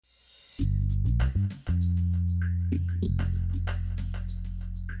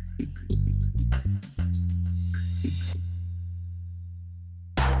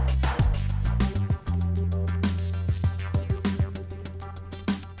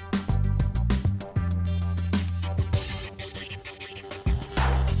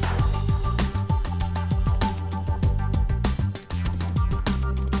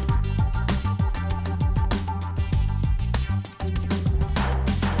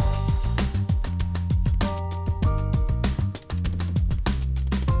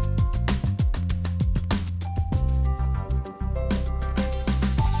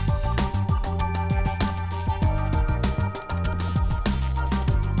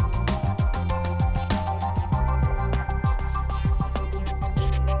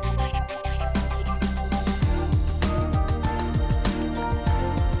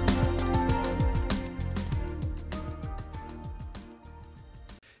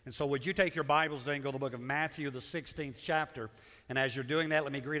And so would you take your Bibles today and go to the book of Matthew, the 16th chapter. And as you're doing that,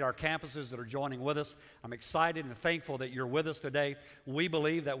 let me greet our campuses that are joining with us. I'm excited and thankful that you're with us today. We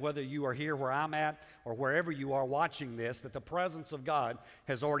believe that whether you are here where I'm at or wherever you are watching this, that the presence of God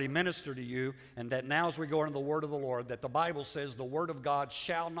has already ministered to you, and that now as we go into the Word of the Lord, that the Bible says the Word of God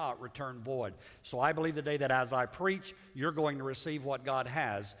shall not return void. So I believe today that as I preach, you're going to receive what God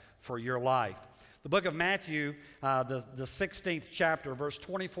has for your life. The book of Matthew, the 16th chapter, verse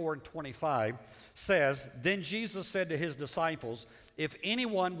 24 and 25, says, "Then Jesus said to his disciples, 'If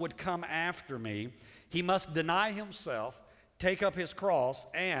anyone would come after me, he must deny himself, take up his cross,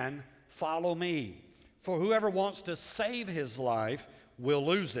 and follow me. For whoever wants to save his life will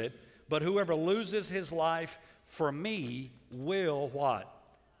lose it, but whoever loses his life for me will,' what?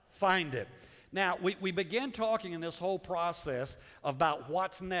 Find it." Now, we begin talking in this whole process about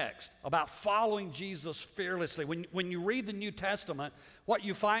what's next, about following Jesus fearlessly. When you read the New Testament, what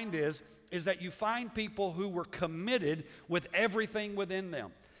you find is that you find people who were committed with everything within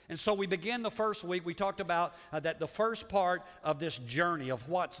them. And so we begin the first week, we talked about that the first part of this journey of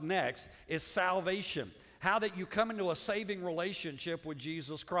what's next is salvation. How that you come into a saving relationship with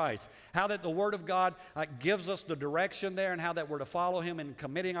Jesus Christ. How that the Word of God gives us the direction there, and how that we're to follow Him in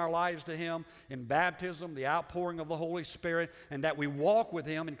committing our lives to Him in baptism, the outpouring of the Holy Spirit, and that we walk with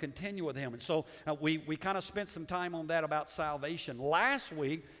Him and continue with Him. And so we kind of spent some time on that about salvation. Last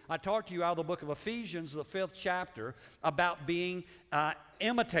week, I talked to you out of the book of Ephesians, the 5th chapter, about being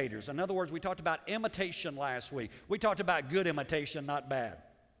imitators. In other words, we talked about imitation last week. We talked about good imitation, not bad.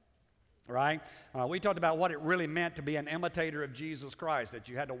 Right? We talked about what it really meant to be an imitator of Jesus Christ, that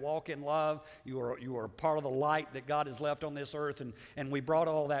you had to walk in love, you were part of the light that God has left on this earth, and we brought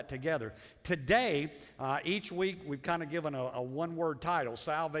all that together. Today, each week, we've kind of given a one-word title,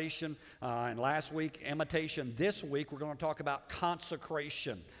 salvation, and last week, imitation. This week, we're going to talk about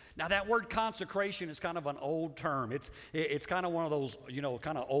consecration. Now, that word consecration is kind of an old term. It's kind of one of those,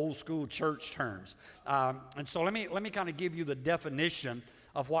 kind of old-school church terms. And so let me kind of give you the definition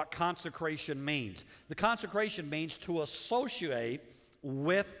of what consecration means. The consecration means to associate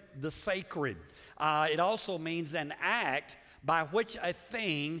with the sacred. It also means an act by which a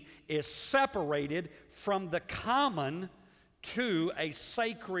thing is separated from the common to a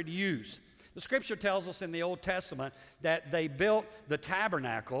sacred use. The Scripture tells us in the Old Testament that they built the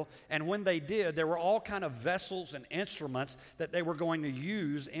tabernacle, and when they did, there were all kind of vessels and instruments that they were going to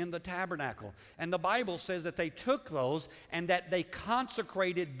use in the tabernacle. And the Bible says that they took those and that they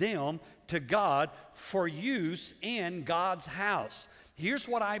consecrated them to God for use in God's house. Here's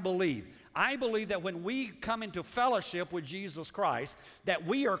what I believe. I believe that when we come into fellowship with Jesus Christ, that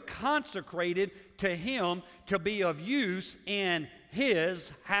we are consecrated to Him to be of use in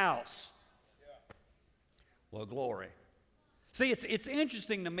His house. Well, glory. See, it's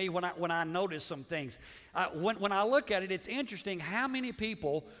interesting to me when I notice some things. When I look at it, it's interesting how many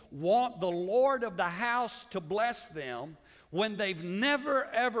people want the Lord of the house to bless them when they've never,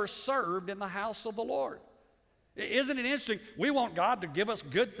 ever served in the house of the Lord. Isn't it interesting? We want God to give us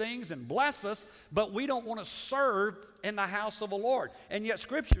good things and bless us, but we don't want to serve in the house of the Lord. And yet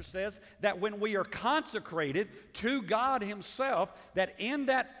Scripture says that when we are consecrated to God Himself, that in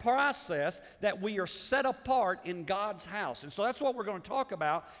that process that we are set apart in God's house. And so that's what we're going to talk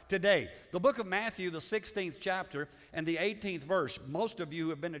about today. The book of Matthew, the 16th chapter and the 18th verse. Most of you who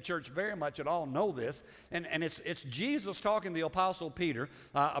have been to church very much at all know this. And it's Jesus talking to the Apostle Peter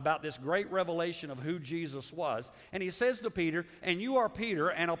about this great revelation of who Jesus was. And he says to Peter, "And you are Peter,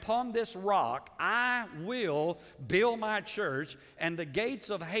 and upon this rock I will build my church, and the gates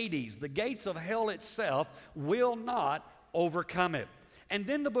of Hades, the gates of hell itself, will not overcome it." And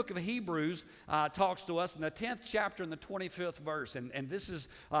then the book of Hebrews talks to us in the 10th chapter and the 25th verse. And this is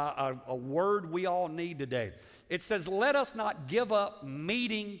a word we all need today. It says, let us not give up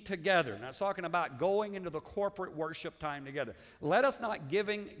meeting together. Now, it's talking about going into the corporate worship time together. Let us not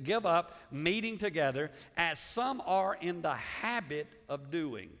give up meeting together as some are in the habit of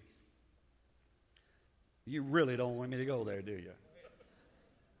doing. You really don't want me to go there, do you?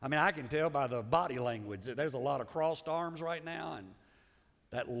 I mean, I can tell by the body language that there's a lot of crossed arms right now and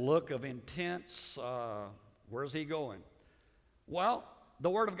that look of intense, where's he going? Well, the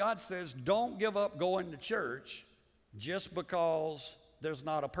Word of God says don't give up going to church just because there's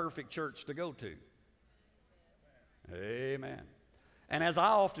not a perfect church to go to. Amen. And as I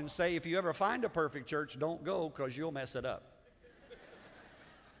often say, if you ever find a perfect church, don't go because you'll mess it up.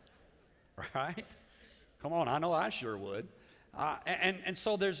 Right? Come on, I know I sure would. And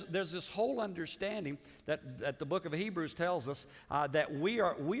so there's this whole understanding that the book of Hebrews tells us that we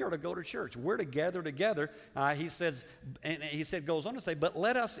are to go to church. We're to gather together. He goes on to say, but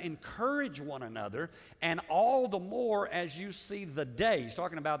let us encourage one another, and all the more as you see the day. He's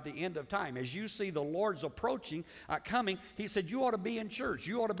talking about the end of time. As you see the Lord's approaching, coming, he said you ought to be in church.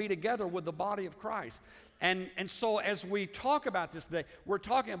 You ought to be together with the body of Christ. And so as we talk about this today, we're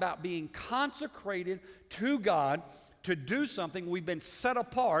talking about being consecrated to God to do something. We've been set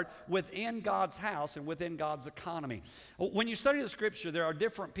apart within God's house and within God's economy. When you study the Scripture, there are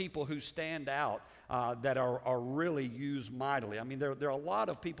different people who stand out that are really used mightily. I mean, there are a lot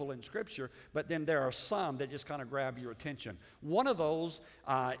of people in Scripture, but then there are some that just kind of grab your attention. One of those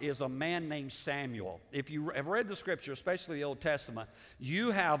is a man named Samuel. If you have read the Scripture, especially the Old Testament, you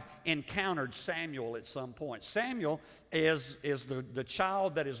have encountered Samuel at some point. Samuel is the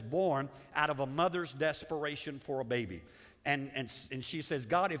child that is born out of a mother's desperation for a baby. And she says,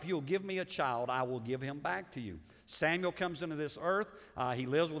 God, if you'll give me a child, I will give him back to you. Samuel comes into this earth. He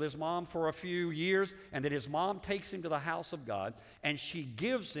lives with his mom for a few years, and then his mom takes him to the house of God, and she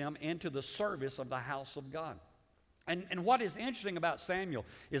gives him into the service of the house of God. And what is interesting about Samuel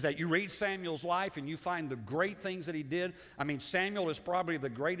is that you read Samuel's life and you find the great things that he did. I mean, Samuel is probably the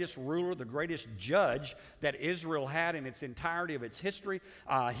greatest ruler, the greatest judge that Israel had in its entirety of its history.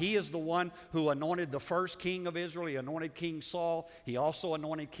 He is the one who anointed the first king of Israel. He anointed King Saul. He also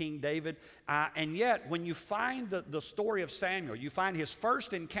anointed King David. And yet, when you find the story of Samuel, you find his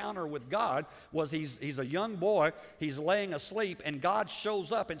first encounter with God was he's a young boy. He's laying asleep, and God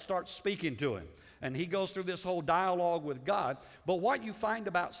shows up and starts speaking to him. And he goes through this whole dialogue with God. But what you find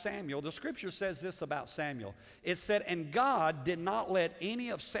about Samuel, the Scripture says this about Samuel. It said, and God did not let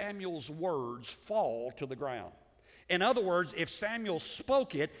any of Samuel's words fall to the ground. In other words, if Samuel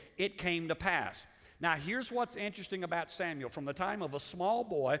spoke it, it came to pass. Now, here's what's interesting about Samuel. From the time of a small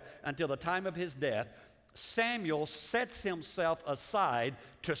boy until the time of his death, Samuel sets himself aside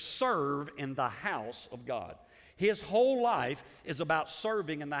to serve in the house of God. His whole life is about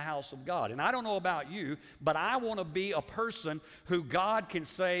serving in the house of God. And I don't know about you, but I want to be a person who God can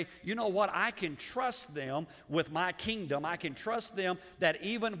say, you know what, I can trust them with my kingdom. I can trust them that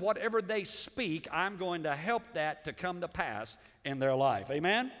even whatever they speak, I'm going to help that to come to pass in their life.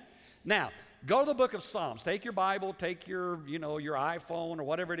 Amen? Now, go to the book of Psalms. Take your Bible, take your iPhone or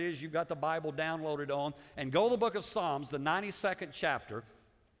whatever it is you've got the Bible downloaded on, and go to the book of Psalms, the 92nd chapter.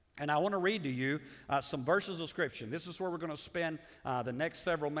 And I want to read to you some verses of Scripture. This is where we're going to spend the next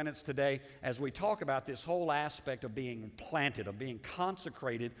several minutes today as we talk about this whole aspect of being planted, of being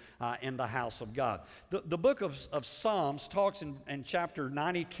consecrated in the house of God. The book of Psalms talks in chapter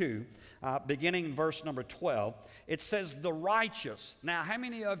 92, beginning in verse number 12. It says, the righteous. Now, how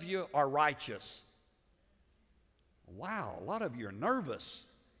many of you are righteous? Wow, a lot of you are nervous.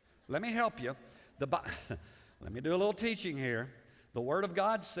 Let me help you. Let me do a little teaching here. The Word of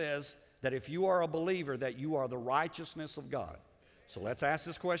God says that if you are a believer, that you are the righteousness of God. So let's ask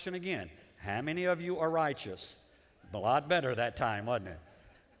this question again. How many of you are righteous? A lot better that time, wasn't it?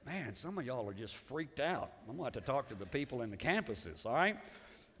 Man, some of y'all are just freaked out. I'm going to have to talk to the people in the campuses, all right?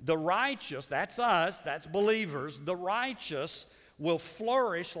 The righteous, that's us, that's believers. The righteous will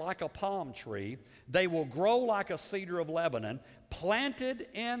flourish like a palm tree. They will grow like a cedar of Lebanon, planted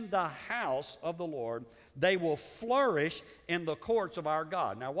in the house of the Lord. They will flourish in the courts of our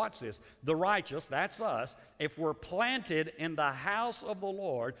God. Now watch this. The righteous, that's us. If we're planted in the house of the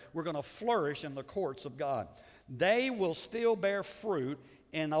Lord, we're going to flourish in the courts of God. They will still bear fruit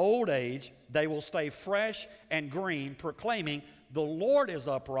in old age. They will stay fresh and green, proclaiming, the Lord is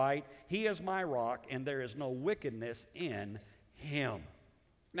upright, He is my rock, and there is no wickedness in Him.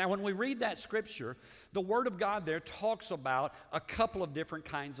 Now, when we read that scripture, the Word of God there talks about a couple of different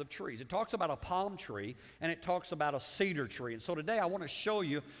kinds of trees. It talks about a palm tree, and it talks about a cedar tree. And so today I want to show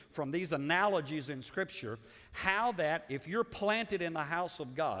you from these analogies in Scripture how that if you're planted in the house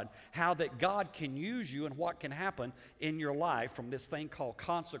of God, how that God can use you and what can happen in your life from this thing called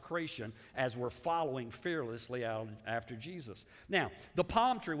consecration as we're following fearlessly out after Jesus. Now, the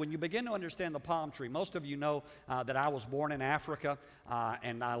palm tree, when you begin to understand the palm tree, most of you know that I was born in Africa,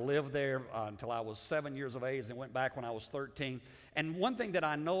 and I lived there until I was 7 years of age and went back when I was 13. And one thing that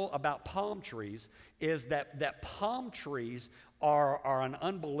I know about palm trees is that palm trees are an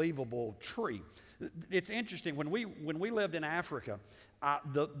unbelievable tree. It's interesting, when we lived in Africa,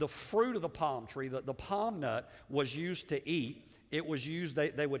 the fruit of the palm tree, the palm nut, was used to eat. It was used,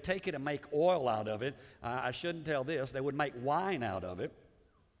 they would take it and make oil out of it. I shouldn't tell this, they would make wine out of it.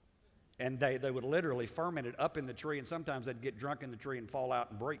 And they would literally ferment it up in the tree, and sometimes they'd get drunk in the tree and fall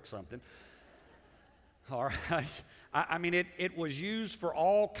out and break something. All right. I mean, it was used for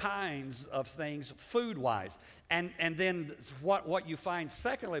all kinds of things food-wise. And then what you find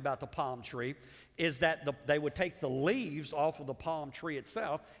secondly about the palm tree is that they would take the leaves off of the palm tree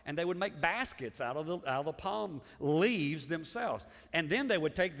itself, and they would make baskets out of the palm leaves themselves. And then they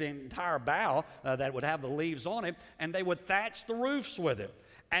would take the entire bough that would have the leaves on it, and they would thatch the roofs with it.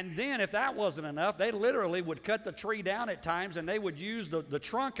 And then if that wasn't enough, they literally would cut the tree down at times, and they would use the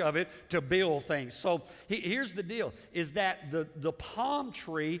trunk of it to build things. So here's the deal, is that the palm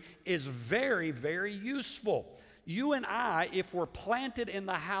tree is very, very useful. You and I, if we're planted in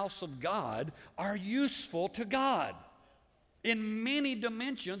the house of God, are useful to God in many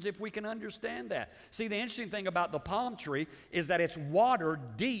dimensions if we can understand that. See, the interesting thing about the palm tree is that it's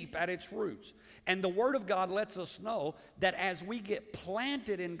watered deep at its roots. And the Word of God lets us know that as we get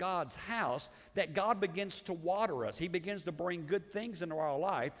planted in God's house, that God begins to water us. He begins to bring good things into our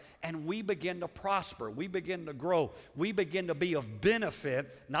life, and we begin to prosper. We begin to grow. We begin to be of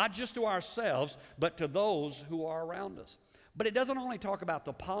benefit, not just to ourselves, but to those who are around us. But it doesn't only talk about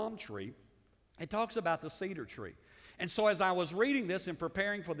the palm tree. It talks about the cedar tree. And so as I was reading this and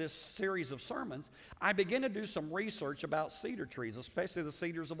preparing for this series of sermons, I began to do some research about cedar trees, especially the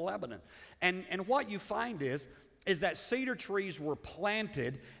cedars of Lebanon. And what you find is that cedar trees were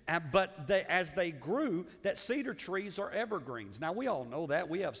planted, but as they grew, that cedar trees are evergreens. Now, we all know that.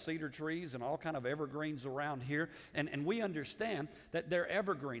 We have cedar trees and all kind of evergreens around here, and we understand that they're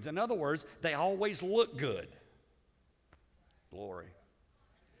evergreens. In other words, they always look good. Glory.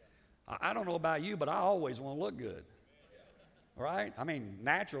 I don't know about you, but I always want to look good. Right? I mean,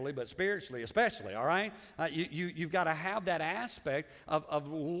 naturally, but spiritually especially, all right? You've got to have that aspect of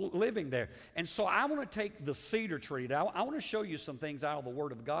living there. And so I want to take the cedar tree. Now, I want to show you some things out of the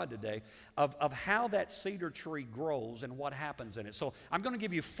Word of God today of how that cedar tree grows and what happens in it. So I'm going to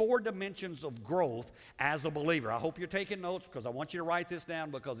give you 4 dimensions of growth as a believer. I hope you're taking notes because I want you to write this down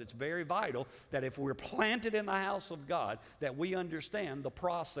because it's very vital that if we're planted in the house of God, that we understand the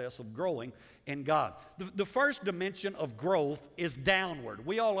process of growing in God. The first dimension of growth is downward.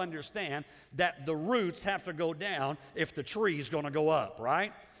 We all understand that the roots have to go down if the tree's going to go up,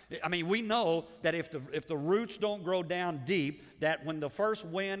 right? I mean, we know that if the roots don't grow down deep, that when the first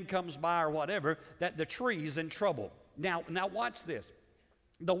wind comes by or whatever, that the tree's in trouble. Now watch this.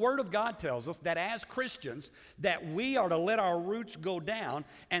 The Word of God tells us that as Christians, that we are to let our roots go down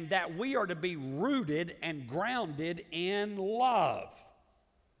and that we are to be rooted and grounded in love.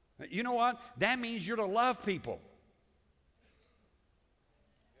 You know what? That means you're to love people.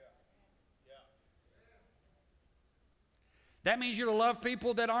 That means you're to love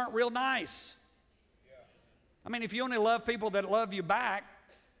people that aren't real nice. I mean, if you only love people that love you back,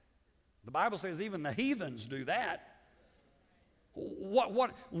 the Bible says even the heathens do that.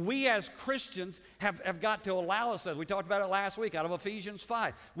 What we as Christians have got to allow us, as we talked about it last week out of Ephesians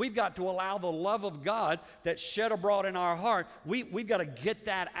 5, we've got to allow the love of God that's shed abroad in our heart, we've got to get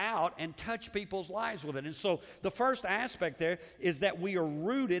that out and touch people's lives with it. And so the first aspect there is that we are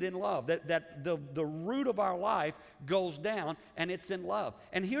rooted in love, that the root of our life goes down and it's in love.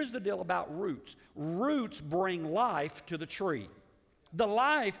 And here's the deal about roots. Roots bring life to the tree. The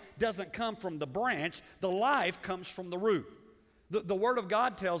life doesn't come from the branch, the life comes from the root. The Word of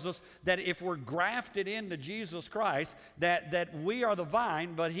God tells us that if we're grafted into Jesus Christ, that we are the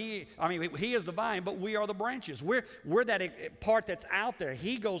vine, but He is the vine, but we are the branches. We're that part that's out there.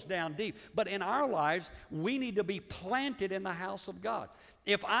 He goes down deep. But in our lives, we need to be planted in the house of God.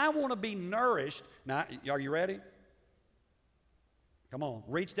 If I want to be nourished, now, are you ready? Come on,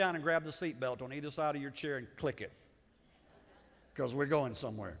 reach down and grab the seatbelt on either side of your chair and click it, because we're going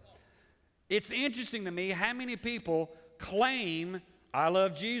somewhere. It's interesting to me how many people claim I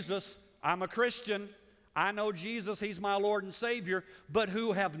love Jesus. I'm a Christian. I know Jesus, He's my Lord and Savior, but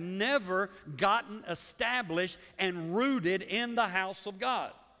who have never gotten established and rooted in the house of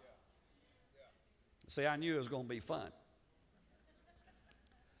God. See, I knew it was going to be fun.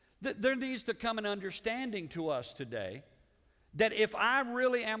 There needs to come an understanding to us today that if I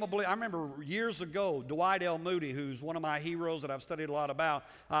really am a believer, I remember years ago, Dwight L. Moody, who's one of my heroes that I've studied a lot about,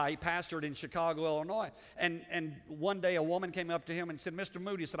 he pastored in Chicago, Illinois. And one day a woman came up to him and said, Mr.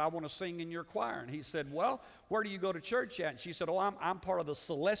 Moody, said, I want to sing in your choir. And he said, well, where do you go to church at? And she said, oh, I'm part of the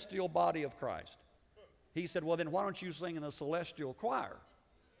celestial body of Christ. He said, well, then why don't you sing in the celestial choir?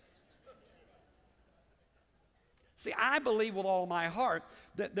 See, I believe with all my heart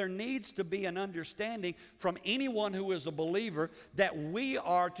that there needs to be an understanding from anyone who is a believer that we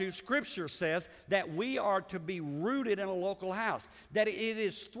are to, Scripture says, that we are to be rooted in a local house. That it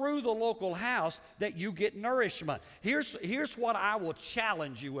is through the local house that you get nourishment. Here's what I will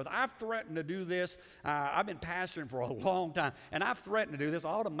challenge you with. I've threatened to do this. I've been pastoring for a long time, and I've threatened to do this. I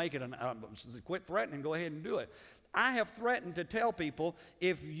ought to make it quit threatening, go ahead and do it. I have threatened to tell people,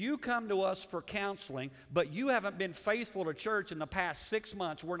 if you come to us for counseling, but you haven't been faithful to church in the past 6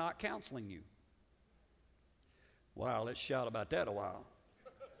 months, we're not counseling you. Wow, let's shout about that a while.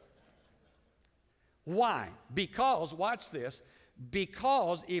 Why? Because, watch this,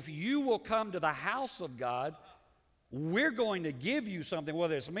 because if you will come to the house of God, we're going to give you something,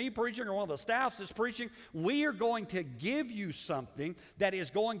 whether it's me preaching or one of the staffs is preaching, we are going to give you something that is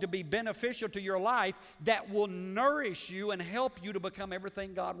going to be beneficial to your life, that will nourish you and help you to become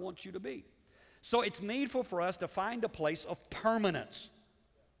everything God wants you to be. So it's needful for us to find a place of permanence.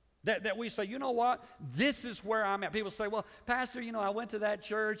 That we say, you know what, this is where I'm at. People say, well, Pastor, you know, I went to that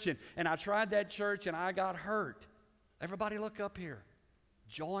church and I tried that church and I got hurt. Everybody look up here.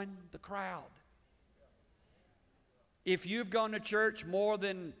 Join the crowd. If you've gone to church more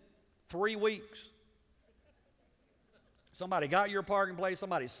than 3 weeks, somebody got your parking place,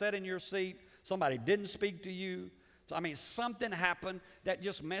 somebody sat in your seat, somebody didn't speak to you. So, I mean, something happened that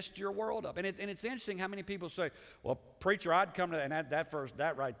just messed your world up. And it's interesting how many people say, well, preacher, I'd come to that, and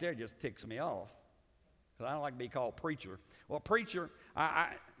that right there just ticks me off. Because I don't like to be called preacher. Well, preacher,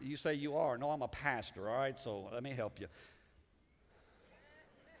 you say you are. No, I'm a pastor, all right? So let me help you.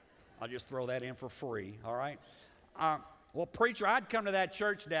 I'll just throw that in for free, all right? Well, preacher, I'd come to that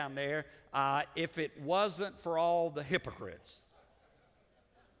church down there if it wasn't for all the hypocrites.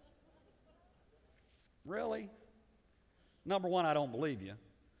 Really? Number one, I don't believe you.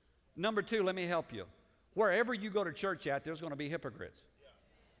 Number two, let me help you. Wherever you go to church at, there's going to be hypocrites.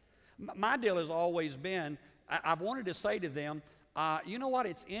 My deal has always been, I've wanted to say to them, you know what,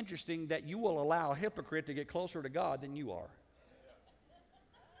 it's interesting that you will allow a hypocrite to get closer to God than you are.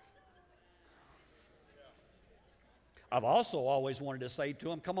 I've also always wanted to say to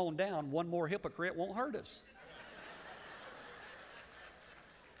them, come on down, one more hypocrite won't hurt us.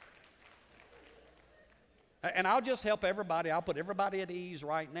 And I'll just help everybody. I'll put everybody at ease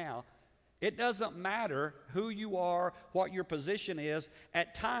right now. It doesn't matter who you are, what your position is.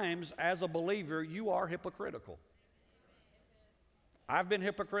 At times, as a believer, you are hypocritical. I've been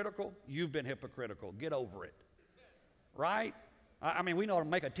hypocritical. You've been hypocritical. Get over it. Right? I mean, we know how to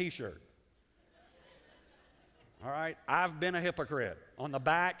make a T-shirt. All right? I've been a hypocrite. On the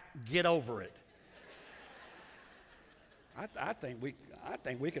back, get over it. I think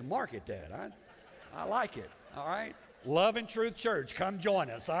we can market that. I like it. All right? Love and Truth Church, come join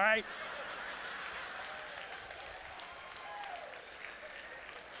us. All right?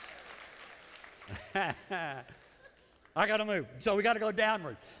 I got to move. So we got to go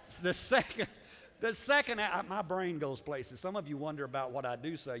downward. The second, my brain goes places. Some of you wonder about what I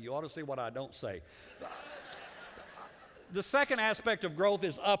do say. You ought to see what I don't say. The second aspect of growth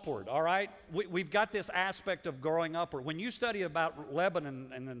is upward, all right? We've got this aspect of growing upward. When you study about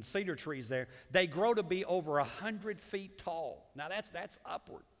Lebanon and the cedar trees there, they grow to be over 100 feet tall. Now, that's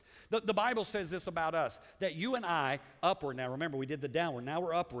upward. The Bible says this about us, that you and I, upward, now remember we did the downward, now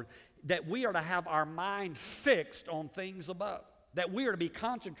we're upward, that we are to have our mind fixed on things above, that we are to be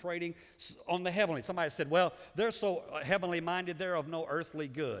concentrating on the heavenly. Somebody said, well, they're so heavenly minded, they're of no earthly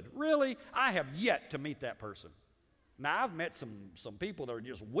good. Really? I have yet to meet that person. Now, I've met some people that are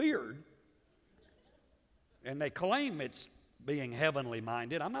just weird, and they claim it's being heavenly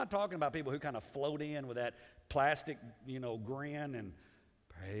minded. I'm not talking about people who kind of float in with that plastic, grin and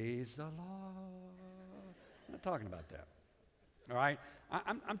praise the Lord. I'm not talking about that. All right?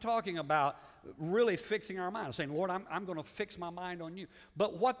 I'm talking about really fixing our mind, saying, Lord, I'm going to fix my mind on you.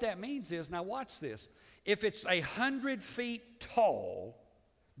 But what that means is, now watch this, if it's 100 feet tall,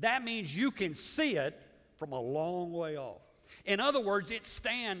 that means you can see it from a long way off. In other words, it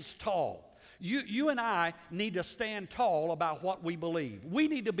stands tall. You and I need to stand tall about what we believe. We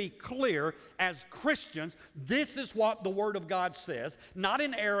need to be clear as Christians. This is what the Word of God says, not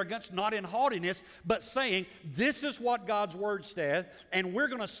in arrogance, not in haughtiness, but saying this is what God's Word says, and we're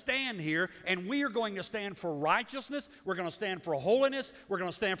going to stand here, and we are going to stand for righteousness, we're going to stand for holiness, we're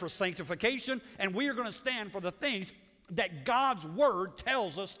going to stand for sanctification, and we are going to stand for the things that God's Word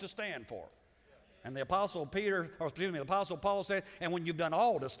tells us to stand for. And the Apostle Paul said, and when you've done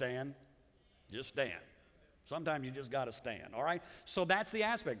all to stand, just stand. Sometimes you just got to stand, all right? So that's the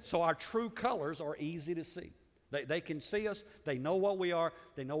aspect. So our true colors are easy to see. They can see us. They know what we are.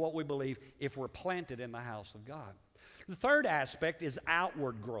 They know what we believe if we're planted in the house of God. The third aspect is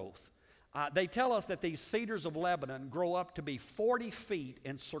outward growth. They tell us that these cedars of Lebanon grow up to be 40 feet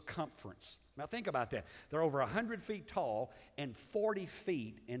in circumference. Now think about that. They're over 100 feet tall and 40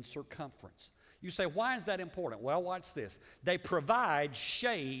 feet in circumference. You say, why is that important? Well, watch this. They provide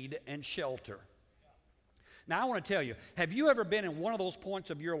shade and shelter. Now, I want to tell you, have you ever been in one of those points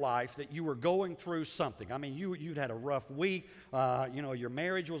of your life that you were going through something? I mean, you'd had a rough week, your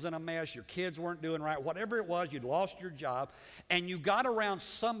marriage was in a mess, your kids weren't doing right, whatever it was, you'd lost your job, and you got around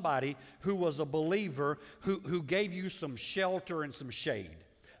somebody who was a believer who gave you some shelter and some shade.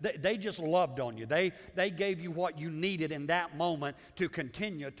 They just loved on you. They gave you what you needed in that moment to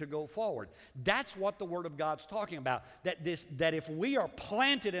continue to go forward. That's what the Word of God's talking about, that if we are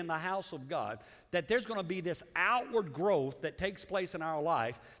planted in the house of God, that there's going to be this outward growth that takes place in our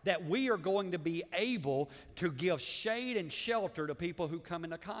life, that we are going to be able to give shade and shelter to people who come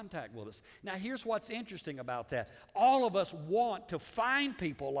into contact with us. Now, here's what's interesting about that. All of us want to find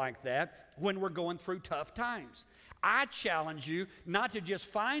people like that when we're going through tough times. I challenge you not to just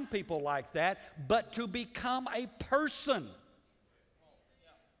find people like that, but to become a person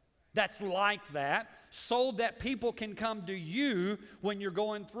that's like that, so that people can come to you when you're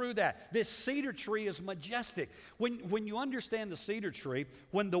going through that. This cedar tree is majestic. When you understand the cedar tree,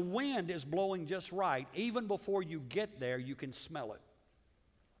 when the wind is blowing just right, even before you get there, you can smell it.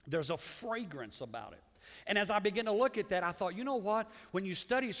 There's a fragrance about it. And as I began to look at that, I thought, you know what? When you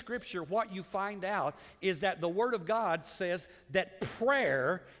study Scripture, what you find out is that the Word of God says that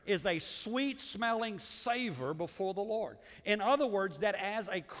prayer is a sweet-smelling savor before the Lord. In other words, that as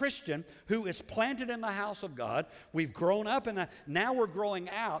a Christian who is planted in the house of God, we've grown up in that, now we're growing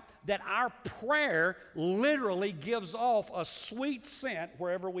out, that our prayer literally gives off a sweet scent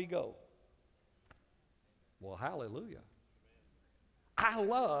wherever we go. Well, hallelujah. I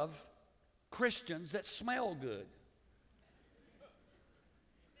love Christians that smell good.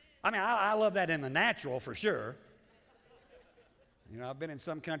 I mean, I love that in the natural for sure. You know, I've been in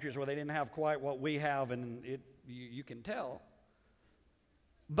some countries where they didn't have quite what we have, and you can tell.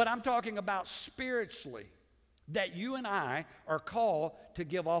 But I'm talking about spiritually, that you and I are called to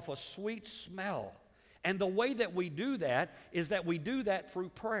give off a sweet smell. And the way that we do that is that we do that through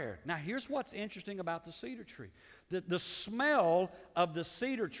prayer. Now, here's what's interesting about the cedar tree. The smell of the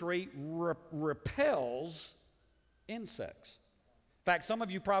cedar tree repels insects. In fact, some of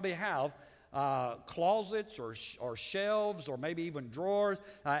you probably have closets or shelves or maybe even drawers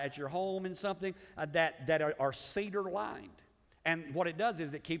at your home and something that are cedar lined. And what it does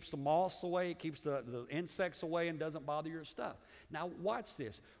is it keeps the moths away, it keeps the insects away, and doesn't bother your stuff. Now watch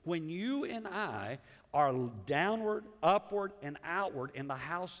this. When you and I are downward, upward, and outward in the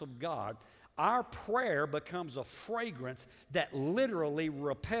house of God, our prayer becomes a fragrance that literally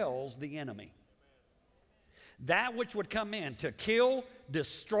repels the enemy. That which would come in to kill,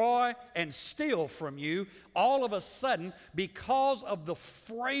 destroy, and steal from you, all of a sudden, because of the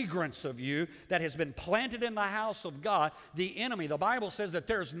fragrance of you that has been planted in the house of God, the enemy, the Bible says that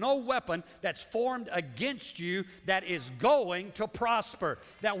there's no weapon that's formed against you that is going to prosper.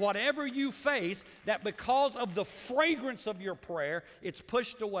 That whatever you face, that because of the fragrance of your prayer, it's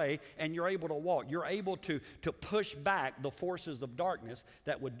pushed away and you're able to walk. You're able to push back the forces of darkness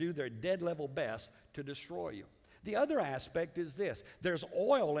that would do their dead level best to destroy you. The other aspect is this. There's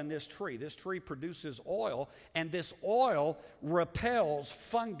oil in this tree. This tree produces oil, and this oil repels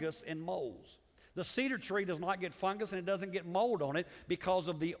fungus and molds. The cedar tree does not get fungus and it doesn't get mold on it because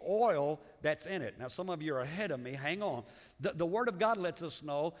of the oil that's in it. Now, some of you are ahead of me. Hang on. The Word of God lets us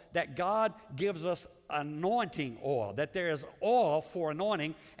know that God gives us anointing oil, that there is oil for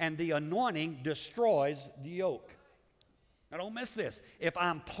anointing, and the anointing destroys the yoke. Now don't miss this. If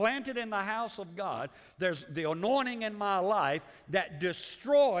I'm planted in the house of God, there's the anointing in my life that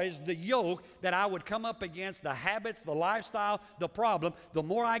destroys the yoke that I would come up against, the habits, the lifestyle, the problem. The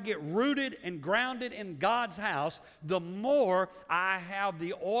more I get rooted and grounded in God's house, the more I have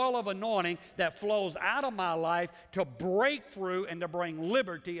the oil of anointing that flows out of my life to break through and to bring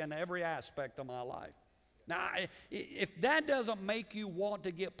liberty in every aspect of my life. Now, if that doesn't make you want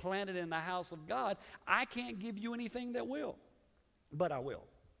to get planted in the house of God, I can't give you anything that will, but I will.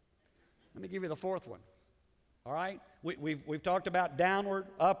 Let me give you the fourth one. All right? We've talked about downward,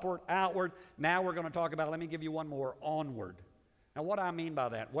 upward, outward. Now we're going to talk about, let me give you one more, onward. Now, what do I mean by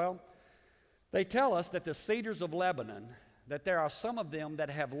that? Well, they tell us that the cedars of Lebanon, that there are some of them that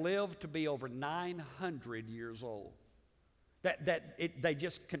have lived to be over 900 years old. They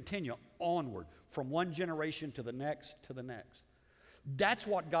just continue onward from one generation to the next to the next. That's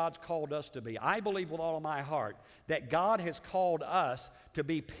what God's called us to be. I believe with all of my heart that God has called us to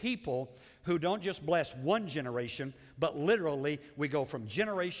be people who don't just bless one generation, but literally we go from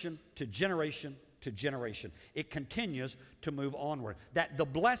generation to generation to generation. It continues to move onward. That the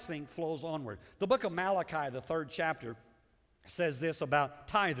blessing flows onward. The book of Malachi, the 3rd chapter, says this about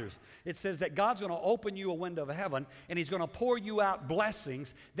tithers. It says that God's going to open you a window of heaven and He's going to pour you out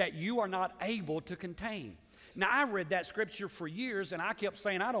blessings that you are not able to contain. Now, I read that scripture for years and I kept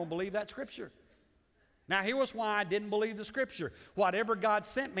saying, I don't believe that scripture. Now, here was why I didn't believe the scripture. Whatever God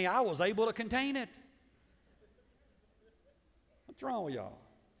sent me, I was able to contain it. What's wrong with y'all?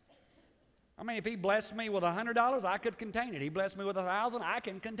 I mean, if He blessed me with $100, I could contain it. He blessed me with 1,000, I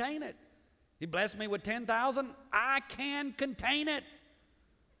can contain it. He blessed me with 10,000, I can contain it.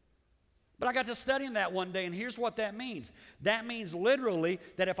 But I got to studying that one day, and here's what that means. That means literally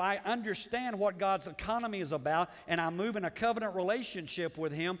that if I understand what God's economy is about and I move in a covenant relationship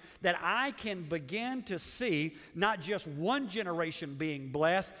with Him, that I can begin to see not just one generation being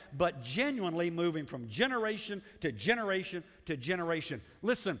blessed, but genuinely moving from generation to generation to generation.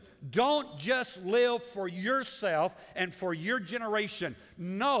 Listen, don't just live for yourself and for your generation.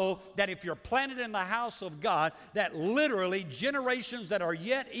 Know that if you're planted in the house of God, that literally generations that are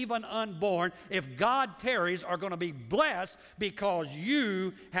yet even unborn, if God tarries, are going to be blessed because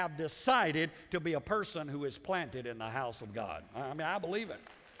you have decided to be a person who is planted in the house of God. I mean, I believe it.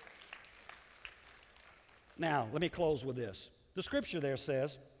 Now, let me close with this. The scripture there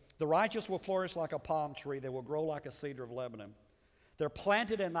says, the righteous will flourish like a palm tree. They will grow like a cedar of Lebanon. They're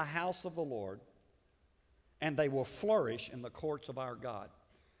planted in the house of the Lord, and they will flourish in the courts of our God.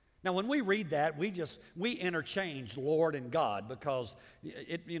 Now, when we read that, we interchange Lord and God because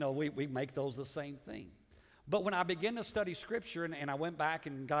we make those the same thing. But when I began to study Scripture and I went back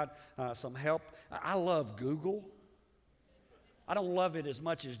and got some help, I love Google. I don't love it as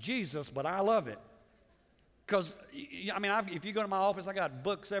much as Jesus, but I love it. Because, I mean, if you go to my office, I got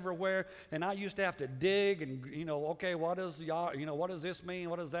books everywhere, and I used to have to dig and, okay, what does this mean?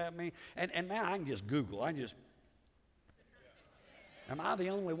 What does that mean? And now I can just Google. Am I the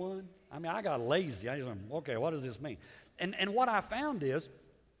only one? I mean, I got lazy. I just went, okay, what does this mean? And what I found is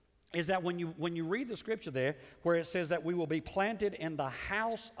that when you read the scripture there where it says that we will be planted in the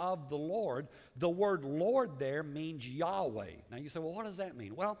house of the Lord, the word Lord there means Yahweh. Now you say, well, what does that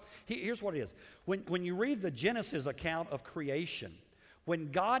mean? Well, here's what it is. When you read the Genesis account of creation,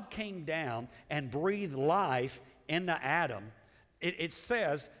 when God came down and breathed life into Adam, it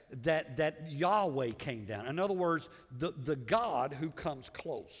says that Yahweh came down. In other words, the God who comes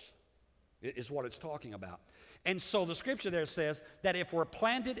close is what it's talking about. And so the scripture there says that if we're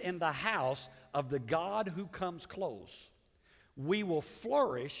planted in the house of the God who comes close, we will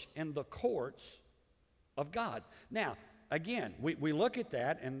flourish in the courts of God. Now, again, we look at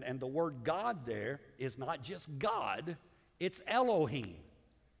that, and the word God there is not just God, it's Elohim.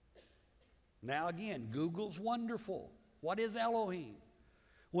 Now, again, Google's wonderful. What is Elohim?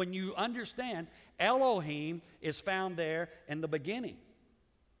 When you understand, Elohim is found there in the beginning.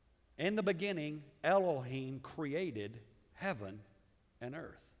 In the beginning, Elohim created heaven and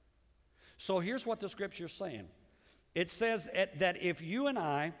earth. So here's what the scripture is saying. It says that if you and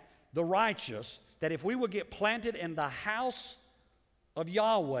I, the righteous, that if we will get planted in the house of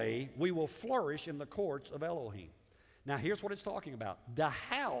Yahweh, we will flourish in the courts of Elohim. Now here's what it's talking about. The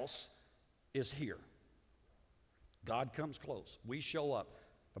house is here. God comes close. We show up.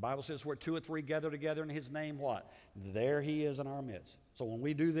 The Bible says where 2 or 3 gather together in His name, what? There He is in our midst. So when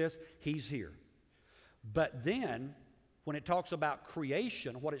we do this, He's here. But then, when it talks about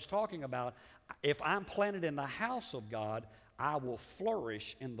creation, what it's talking about, if I'm planted in the house of God, I will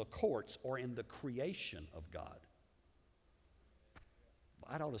flourish in the courts or in the creation of God.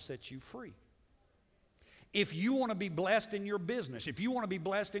 That ought to set you free. If you want to be blessed in your business, if you want to be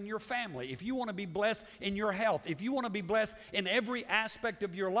blessed in your family, if you want to be blessed in your health, if you want to be blessed in every aspect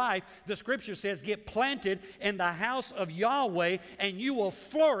of your life, the Scripture says, get planted in the house of Yahweh and you will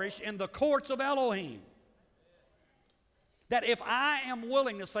flourish in the courts of Elohim. That if I am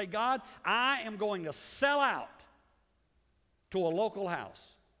willing to say, God, I am going to sell out to a local house,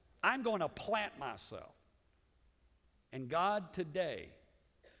 I'm going to plant myself. And God, today,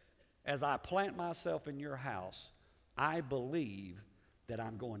 as I plant myself in your house, I believe that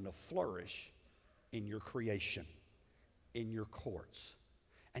I'm going to flourish in your creation, in your courts.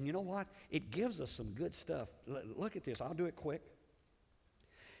 And you know what? It gives us some good stuff. Look at this. I'll do it quick.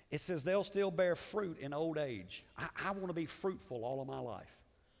 It says they'll still bear fruit in old age. I want to be fruitful all of my life.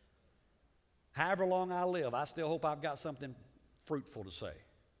 However long I live, I still hope I've got something fruitful to say.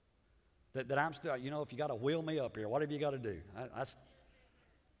 That I'm still, you know, if you got to wheel me up here, whatever you got to do.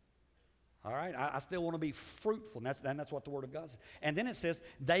 All right, I still want to be fruitful, and that's what the Word of God says. And then it says,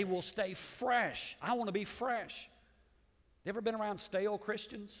 they will stay fresh. I want to be fresh. You ever been around stale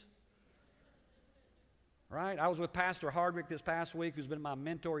Christians? Right? I was with Pastor Hardwick this past week, who's been my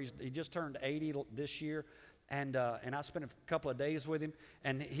mentor. He just turned 80 this year, and I spent a couple of days with him,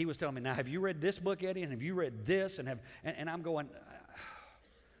 and he was telling me, now, have you read this book, Eddie, and have you read this? And I'm going,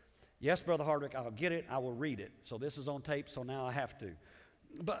 yes, Brother Hardwick, I'll get it. I will read it. So this is on tape, so now I have to.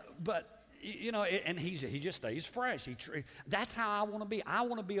 But you know, and he just stays fresh. That's how I want to be. I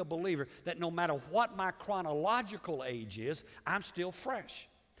want to be a believer that no matter what my chronological age is, I'm still fresh.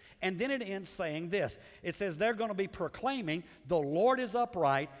 And then it ends saying this. It says they're going to be proclaiming, the Lord is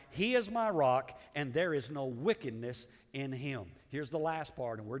upright, He is my rock, and there is no wickedness in Him. Here's the last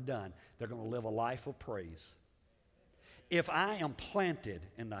part, and we're done. They're going to live a life of praise. If I am planted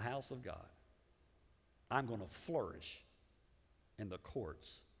in the house of God, I'm going to flourish in the courts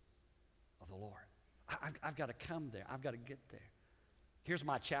of the Lord. I've got to come there. I've got to get there. Here's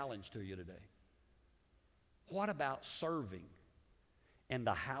my challenge to you today. What about serving in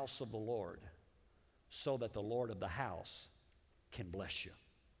the house of the Lord so that the Lord of the house can bless you?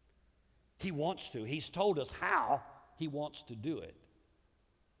 He wants to. He's told us how He wants to do it.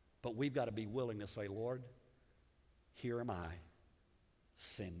 But we've got to be willing to say, Lord, here am I.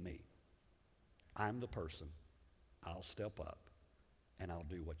 Send me. I'm the person. I'll step up and I'll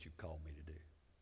do what you've called me to do.